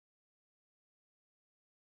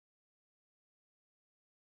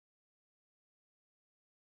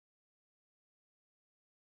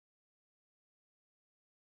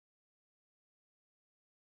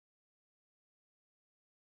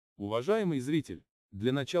Уважаемый зритель,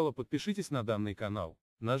 для начала подпишитесь на данный канал,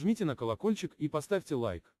 нажмите на колокольчик и поставьте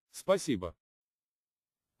лайк. Спасибо.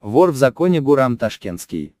 Вор в законе Гурам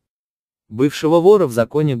Ташкентский. Бывшего вора в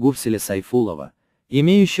законе Гурселя Сайфулова,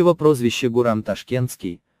 имеющего прозвище Гурам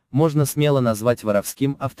Ташкентский, можно смело назвать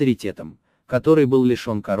воровским авторитетом, который был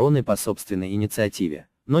лишен короны по собственной инициативе,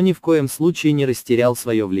 но ни в коем случае не растерял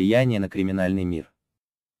свое влияние на криминальный мир.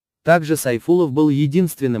 Также Сайфулов был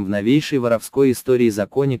единственным в новейшей воровской истории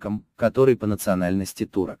законником, который по национальности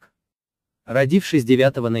турок. Родившись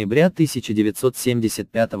 9 ноября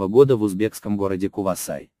 1975 года в узбекском городе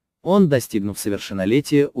Кувасай, он, достигнув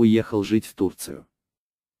совершеннолетия, уехал жить в Турцию.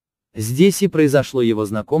 Здесь и произошло его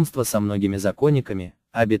знакомство со многими законниками,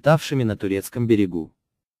 обитавшими на турецком берегу.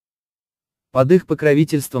 Под их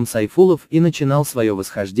покровительством Сайфулов и начинал свое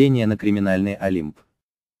восхождение на криминальный Олимп.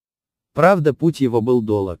 Правда, путь его был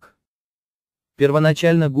долг.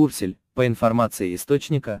 Первоначально Гурсель, по информации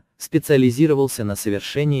источника, специализировался на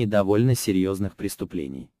совершении довольно серьезных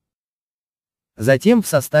преступлений. Затем в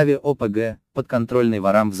составе ОПГ, подконтрольный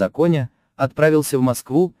ворам в законе, отправился в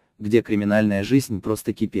Москву, где криминальная жизнь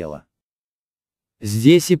просто кипела.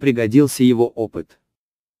 Здесь и пригодился его опыт.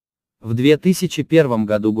 В 2001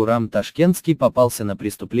 году Гурам Ташкентский попался на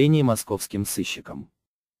преступлении московским сыщикам.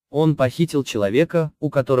 Он похитил человека, у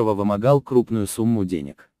которого вымогал крупную сумму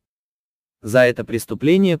денег. За это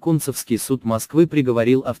преступление Кунцевский суд Москвы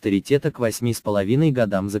приговорил авторитета к 8,5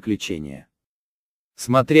 годам заключения.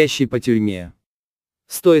 Смотрящий по тюрьме.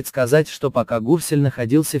 Стоит сказать, что пока Гурсель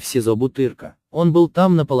находился в СИЗО Бутырка, он был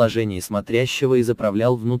там на положении смотрящего и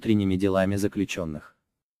заправлял внутренними делами заключенных.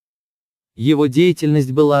 Его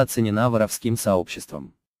деятельность была оценена воровским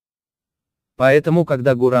сообществом. Поэтому,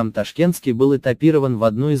 когда Гурам Ташкентский был этапирован в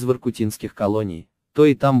одну из воркутинских колоний, то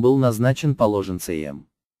и там был назначен положенцем.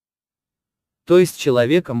 То есть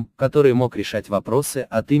человеком, который мог решать вопросы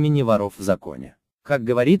от имени воров в законе. Как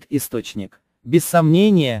говорит источник, без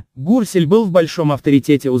сомнения, Гурсель был в большом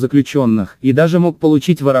авторитете у заключенных и даже мог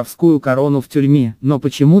получить воровскую корону в тюрьме, но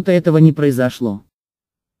почему-то этого не произошло.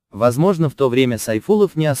 Возможно, в то время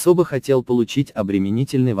Сайфулов не особо хотел получить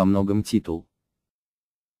обременительный во многом титул.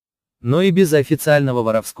 Но и без официального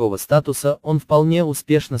воровского статуса он вполне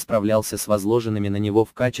успешно справлялся с возложенными на него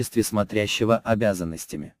в качестве смотрящего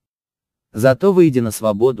обязанностями. Зато, выйдя на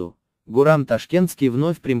свободу, Гурам Ташкентский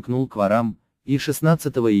вновь примкнул к ворам, и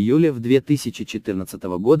 16 июля 2014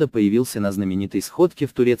 года появился на знаменитой сходке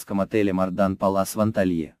в турецком отеле Мардан Палас в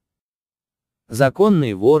Анталье.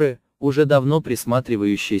 Законные воры, уже давно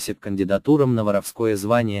присматривающиеся к кандидатурам на воровское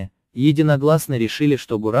звание, единогласно решили,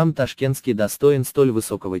 что Гурам Ташкентский достоин столь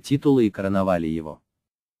высокого титула и короновали его.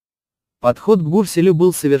 Подход к Гурселю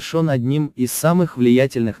был совершен одним из самых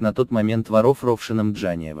влиятельных на тот момент воров Ровшаном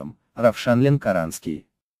Джаниевым, Равшанлен Каранский.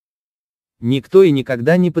 Никто и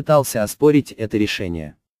никогда не пытался оспорить это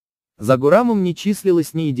решение. За Гурамом не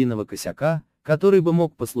числилось ни единого косяка, который бы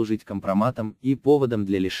мог послужить компроматом и поводом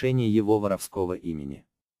для лишения его воровского имени.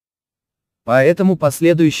 Поэтому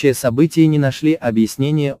последующие события не нашли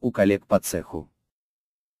объяснения у коллег по цеху.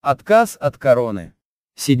 Отказ от короны.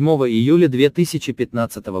 7 июля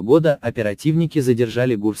 2015 года оперативники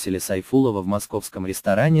задержали Гурселя Сайфулова в московском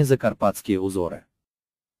ресторане «Закарпатские узоры».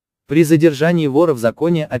 При задержании вора в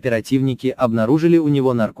законе оперативники обнаружили у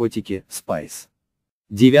него наркотики, спайс.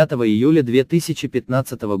 9 июля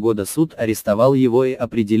 2015 года суд арестовал его и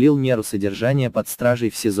определил меру содержания под стражей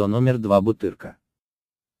в СИЗО номер 2 Бутырка.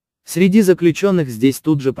 Среди заключенных здесь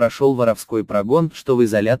тут же прошел воровской прогон, что в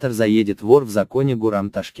изолятор заедет вор в законе Гурам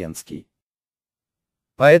Ташкентский.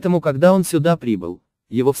 Поэтому, когда он сюда прибыл,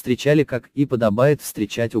 его встречали, как и подобает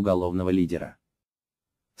встречать уголовного лидера.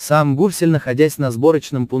 Сам Гурсель, находясь на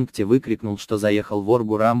сборочном пункте, выкрикнул, что заехал вор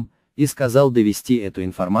Гурам, и сказал довести эту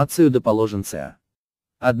информацию до положенца.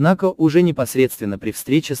 Однако, уже непосредственно при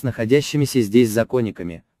встрече с находящимися здесь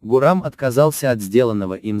законниками, Гурам отказался от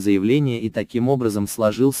сделанного им заявления и таким образом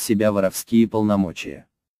сложил с себя воровские полномочия.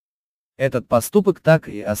 Этот поступок так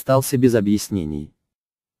и остался без объяснений.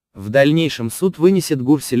 В дальнейшем суд вынесет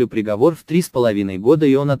Гурселю приговор в 3,5 года,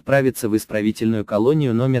 и он отправится в исправительную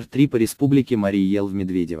колонию номер 3 по республике Марий-Ел в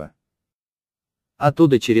Медведево.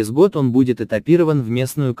 Оттуда через год он будет этапирован в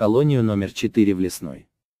местную колонию номер 4 в Лесной.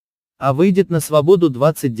 А выйдет на свободу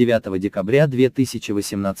 29 декабря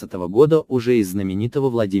 2018 года уже из знаменитого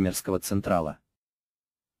Владимирского Централа.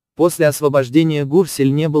 После освобождения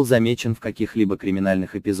Гурсель не был замечен в каких-либо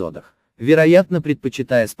криминальных эпизодах, вероятно,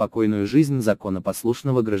 предпочитая спокойную жизнь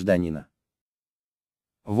законопослушного гражданина.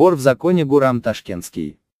 Вор в законе Гурам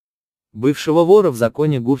Ташкентский. Бывшего вора в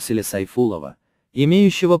законе Гурселя Сайфулова,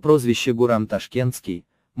 имеющего прозвище Гурам Ташкентский,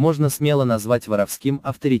 можно смело назвать воровским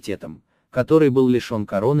авторитетом, который был лишен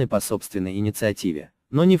короны по собственной инициативе,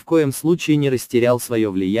 но ни в коем случае не растерял свое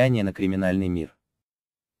влияние на криминальный мир.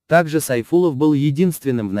 Также Сайфулов был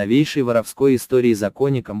единственным в новейшей воровской истории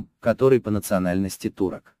законником, который по национальности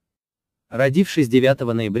турок. Родившись 9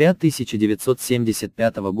 ноября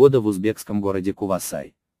 1975 года в узбекском городе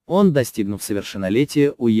Кувасай, он, достигнув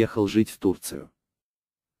совершеннолетия, уехал жить в Турцию.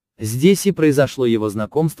 Здесь и произошло его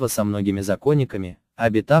знакомство со многими законниками,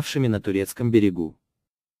 обитавшими на турецком берегу.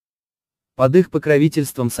 Под их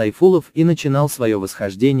покровительством Сайфулов и начинал свое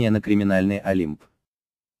восхождение на криминальный Олимп.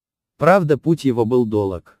 Правда, путь его был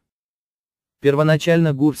долг.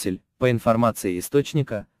 Первоначально Гурсель, по информации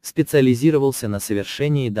источника, специализировался на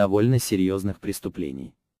совершении довольно серьезных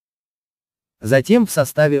преступлений. Затем в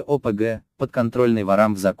составе ОПГ, подконтрольный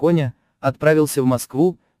ворам в законе, отправился в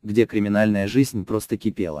Москву, где криминальная жизнь просто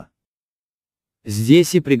кипела.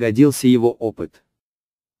 Здесь и пригодился его опыт.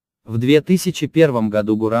 В 2001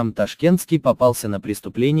 году Гурам Ташкентский попался на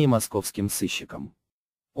преступление московским сыщикам.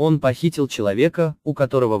 Он похитил человека, у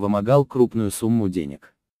которого вымогал крупную сумму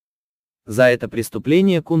денег. За это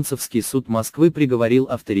преступление Кунцевский суд Москвы приговорил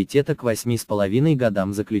авторитета к 8,5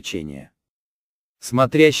 годам заключения.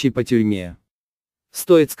 Смотрящий по тюрьме.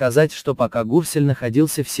 Стоит сказать, что пока Гурсель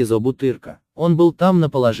находился в СИЗО Бутырка, он был там на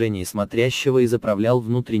положении смотрящего и заправлял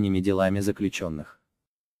внутренними делами заключенных.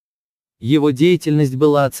 Его деятельность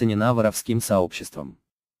была оценена воровским сообществом.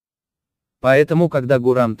 Поэтому, когда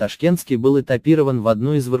Гурам Ташкентский был этапирован в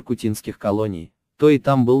одну из воркутинских колоний, то и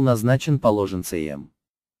там был назначен положенцем.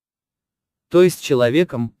 То есть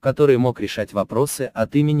человеком, который мог решать вопросы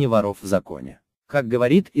от имени воров в законе. Как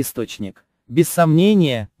говорит источник, без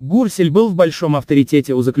сомнения, Гурсель был в большом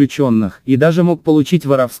авторитете у заключенных и даже мог получить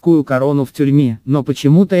воровскую корону в тюрьме, но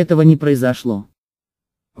почему-то этого не произошло.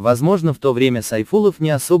 Возможно, в то время Сайфулов не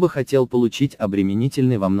особо хотел получить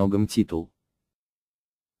обременительный во многом титул.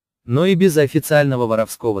 Но и без официального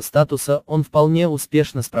воровского статуса он вполне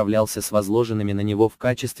успешно справлялся с возложенными на него в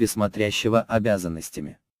качестве смотрящего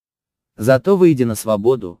обязанностями. Зато, выйдя на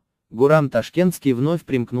свободу, Гурам Ташкентский вновь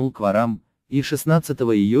примкнул к ворам, и 16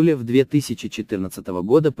 июля 2014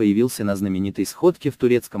 года появился на знаменитой сходке в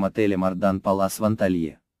турецком отеле Мардан Палас в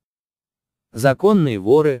Анталье. Законные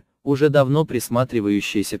воры, уже давно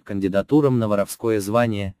присматривающиеся к кандидатурам на воровское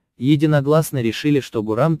звание, единогласно решили, что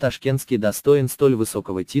Гурам Ташкентский достоин столь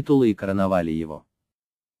высокого титула и короновали его.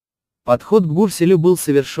 Подход к Гурселю был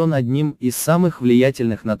совершен одним из самых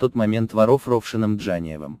влиятельных на тот момент воров Ровшаном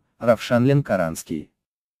Джаниевым, Равшанлен Каранский.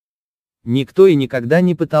 Никто и никогда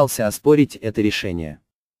не пытался оспорить это решение.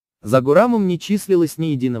 За Гурамом не числилось ни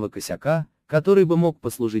единого косяка, который бы мог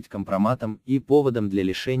послужить компроматом и поводом для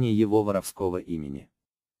лишения его воровского имени.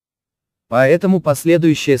 Поэтому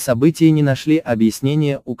последующие события не нашли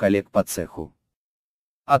объяснения у коллег по цеху.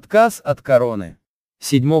 Отказ от короны.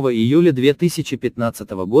 7 июля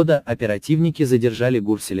 2015 года оперативники задержали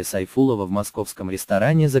Гурселя Сайфулова в московском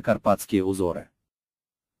ресторане «Закарпатские узоры».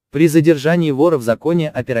 При задержании вора в законе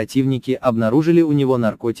оперативники обнаружили у него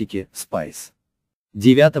наркотики, спайс.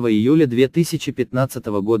 9 июля 2015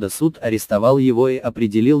 года суд арестовал его и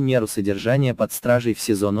определил меру содержания под стражей в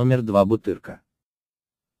СИЗО номер 2 Бутырка.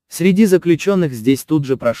 Среди заключенных здесь тут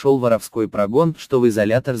же прошел воровской прогон, что в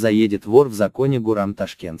изолятор заедет вор в законе Гурам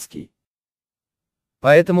Ташкентский.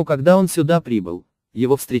 Поэтому, когда он сюда прибыл,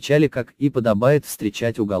 его встречали, как и подобает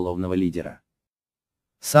встречать уголовного лидера.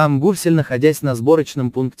 Сам Гурсель, находясь на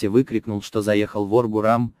сборочном пункте, выкрикнул, что заехал вор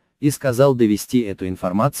Гурам, и сказал довести эту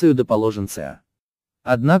информацию до положенца.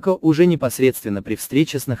 Однако уже непосредственно при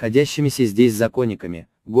встрече с находящимися здесь законниками,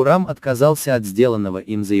 Гурам отказался от сделанного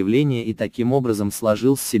им заявления и таким образом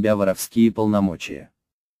сложил с себя воровские полномочия.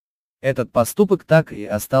 Этот поступок так и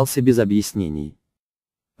остался без объяснений.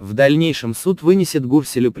 В дальнейшем суд вынесет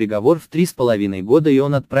Гурселю приговор в 3,5 года, и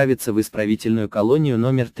он отправится в исправительную колонию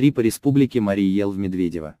номер 3 по республике Марий-Ел в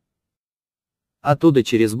Медведево. Оттуда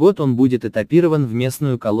через год он будет этапирован в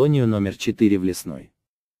местную колонию номер 4 в Лесной.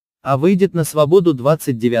 А выйдет на свободу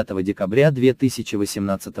 29 декабря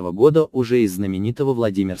 2018 года уже из знаменитого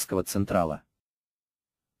Владимирского Централа.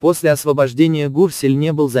 После освобождения Гурсель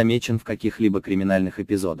не был замечен в каких-либо криминальных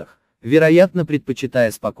эпизодах, вероятно,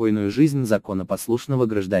 предпочитая спокойную жизнь законопослушного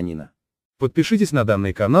гражданина. Подпишитесь на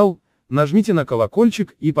данный канал, нажмите на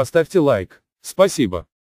колокольчик и поставьте лайк. Спасибо.